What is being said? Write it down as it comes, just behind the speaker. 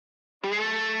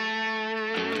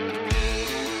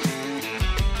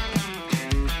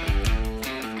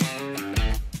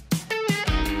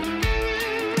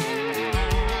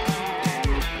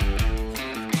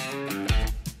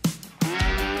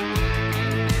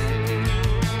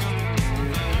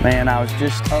Man, I was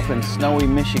just up in snowy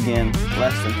Michigan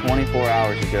less than 24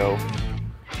 hours ago.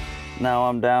 Now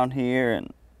I'm down here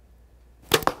in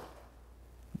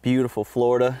beautiful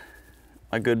Florida.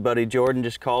 My good buddy Jordan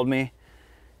just called me.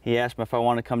 He asked me if I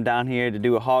want to come down here to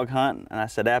do a hog hunt, and I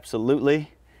said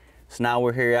absolutely. So now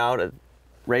we're here out at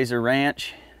Razor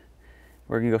Ranch.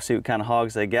 We're gonna go see what kind of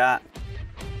hogs they got.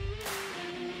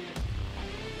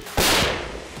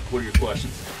 What are your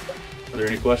questions? Are there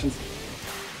any questions?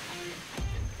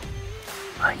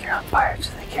 Like you're on Pirates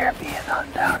of the Caribbean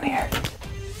hunting down here.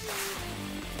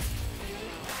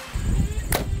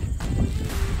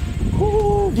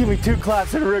 Ooh, give me 2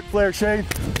 claps and a Ric Flair, Shane.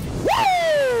 Woo!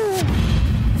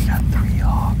 We got 3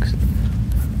 hogs.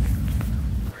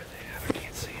 Where are they at? I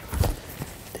can't see them.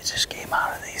 They just came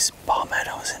out of these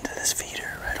palmettos into this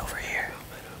feeder right over here.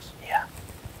 Palmettos? Yeah.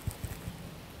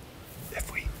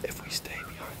 If we stay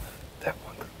behind that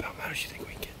one group of palmettos, you think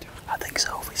we can get to them? I think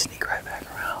so. If we sneak right back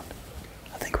around,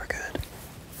 I think we're good.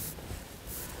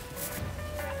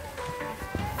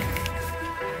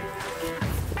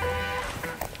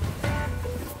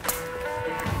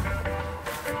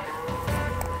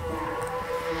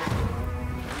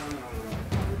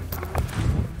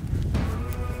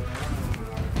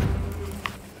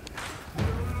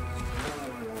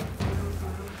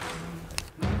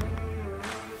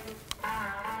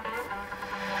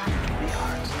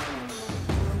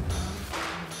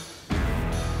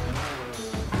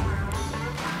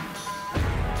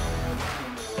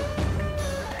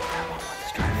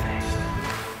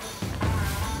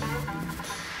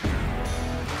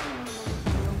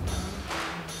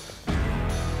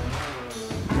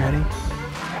 Ready?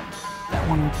 That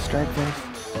one with the striped face.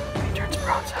 When he turns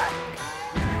broadside.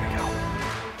 Here we go.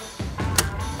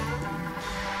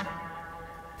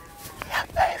 Yeah,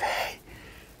 baby.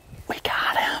 We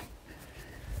got him.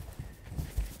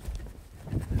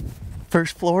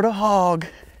 First Florida hog.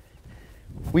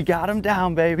 We got him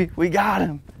down, baby. We got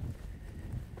him.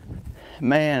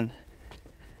 Man,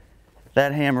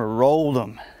 that hammer rolled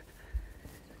him.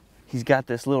 He's got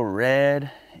this little red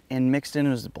and mixed in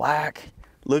with his black.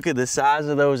 Look at the size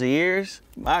of those ears.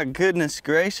 My goodness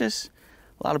gracious.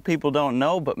 A lot of people don't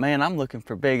know, but man, I'm looking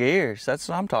for big ears. That's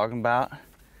what I'm talking about.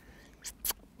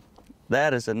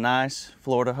 That is a nice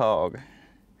Florida hog.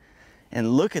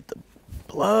 And look at the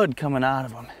blood coming out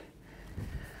of him.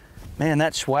 Man,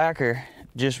 that Swhacker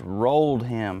just rolled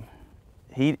him.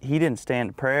 He didn't stand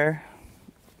a prayer.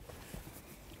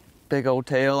 Big old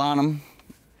tail on him.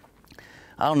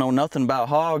 I don't know nothing about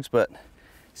hogs, but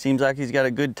seems like he's got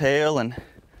a good tail and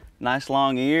nice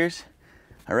long ears.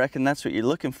 I reckon that's what you're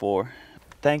looking for.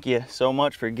 Thank you so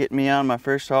much for getting me on my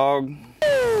first hog.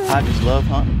 I just love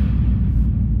hunting.